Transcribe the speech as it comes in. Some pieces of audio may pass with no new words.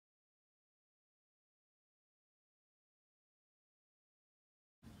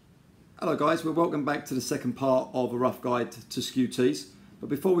Hello guys, well welcome back to the second part of a rough guide to skew tees. But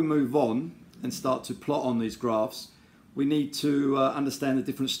before we move on and start to plot on these graphs, we need to understand the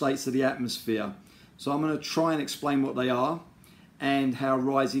different states of the atmosphere. So I'm going to try and explain what they are and how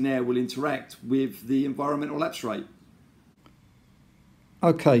rising air will interact with the environmental lapse rate.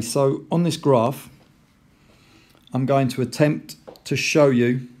 Okay, so on this graph I'm going to attempt to show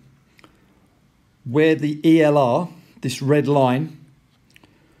you where the ELR, this red line,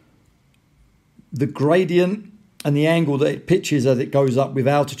 the gradient and the angle that it pitches as it goes up with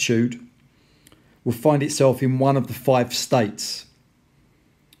altitude will find itself in one of the 5 states.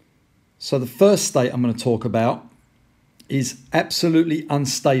 So the first state I'm going to talk about is absolutely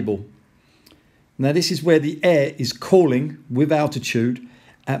unstable. Now this is where the air is cooling with altitude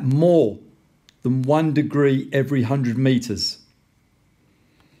at more than 1 degree every 100 meters.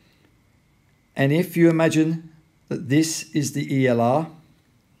 And if you imagine that this is the ELR,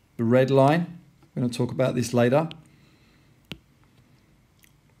 the red line, we're going to talk about this later.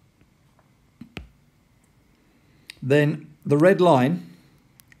 Then the red line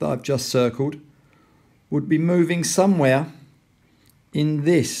that I've just circled would be moving somewhere in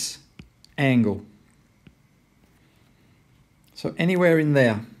this angle. So anywhere in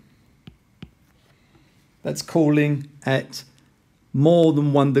there. That's cooling at more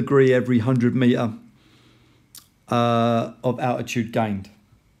than 1 degree every 100 meter of altitude gained.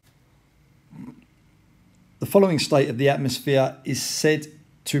 The following state of the atmosphere is said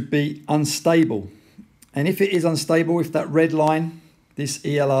to be unstable. And if it is unstable, if that red line, this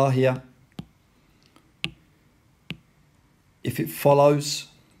ELR here, if it follows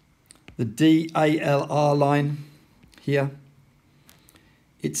the DALR line here,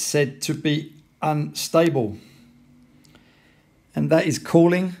 it's said to be unstable. And that is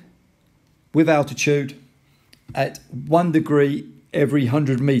cooling with altitude at 1 degree every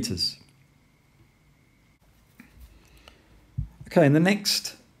 100 meters. Okay, and the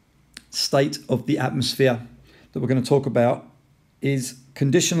next state of the atmosphere that we're going to talk about is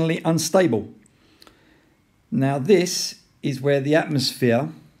conditionally unstable. Now this is where the atmosphere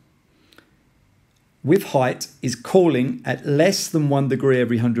with height is cooling at less than 1 degree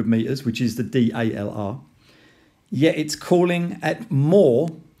every 100 meters, which is the DALR, yet it's cooling at more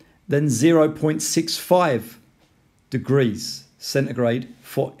than 0.65 degrees centigrade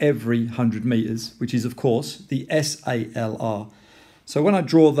for every 100 meters, which is of course the SALR. So when I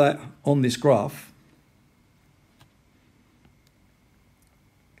draw that on this graph,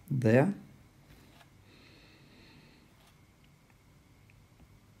 there,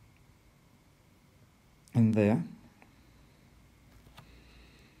 and there,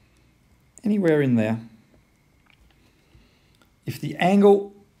 anywhere in there, if the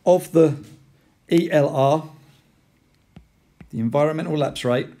angle of the ELR, the environmental lapse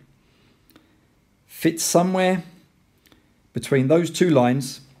rate, fits somewhere between those 2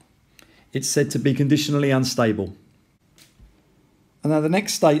 lines, it's said to be conditionally unstable. And now the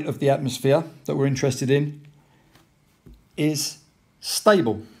next state of the atmosphere that we're interested in is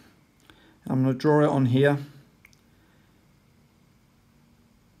stable. I'm going to draw it on here.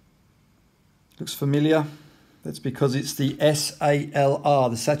 Looks familiar. That's because it's the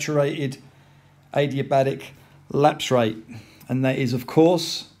SALR, the saturated adiabatic lapse rate. And that is, of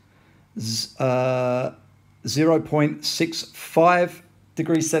course, 0.65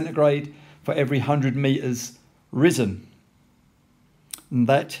 degrees centigrade for every 100 meters risen. And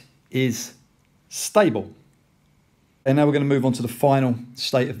that is stable. And now we're going to move on to the final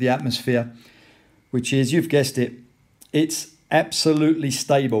state of the atmosphere, which is, you've guessed it, it's absolutely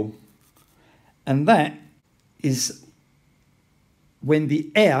stable. And that is when the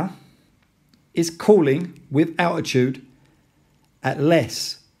air is cooling with altitude at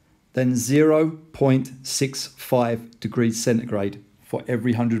less than 0.65 degrees centigrade for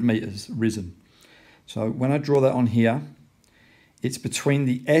every 100 meters risen. So when I draw that on here, it's between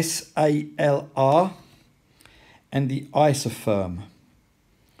the SALR and the isotherm.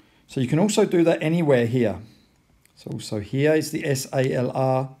 So you can also do that anywhere here. So also here is the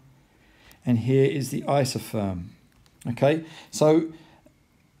SALR and here is the isotherm. Okay, so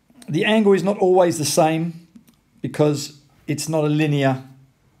the angle is not always the same because it's not a linear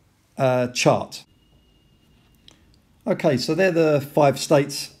chart. Okay, so they're the 5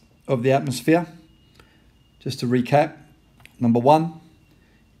 states of the atmosphere. Just to recap, number 1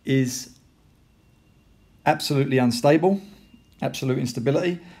 is absolutely unstable, absolute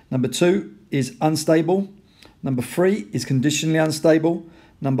instability. Number 2 is unstable. Number 3 is conditionally unstable.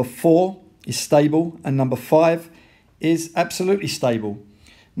 Number 4 is stable. And number 5 is absolutely stable.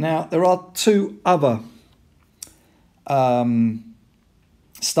 Now, there are 2 other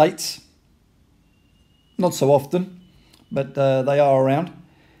states not so often, but they are around.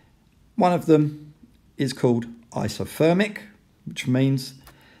 One of them is called isothermic, which means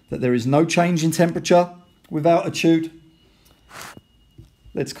that there is no change in temperature with altitude.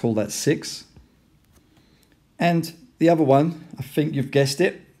 Let's call that 6. And the other one, I think you've guessed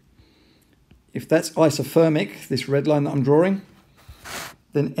it. If that's isothermic, this red line that I'm drawing,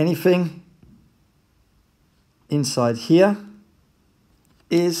 then anything inside here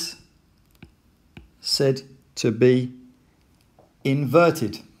is said to be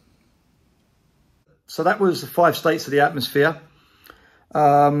inverted. So that was the 5 states of the atmosphere.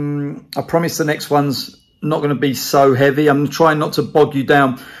 I promise the next one's not going to be so heavy. I'm trying not to bog you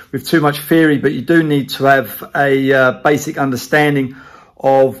down with too much theory, but you do need to have a basic understanding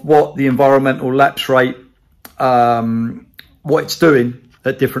of what the environmental lapse rate, what it's doing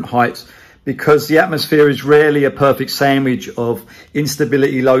at different heights, because the atmosphere is rarely a perfect sandwich of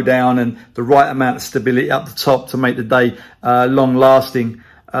instability low down and the right amount of stability up the top to make the day long lasting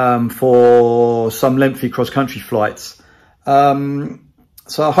for some lengthy cross-country flights.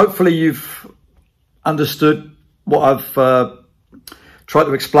 So hopefully you've understood what I've tried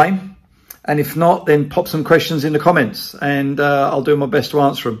to explain, and if not, then pop some questions in the comments and I'll do my best to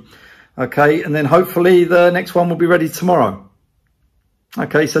answer them. Okay, and then hopefully the next one will be ready tomorrow.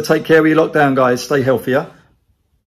 Okay, so take care with your lockdown, guys. Stay healthier.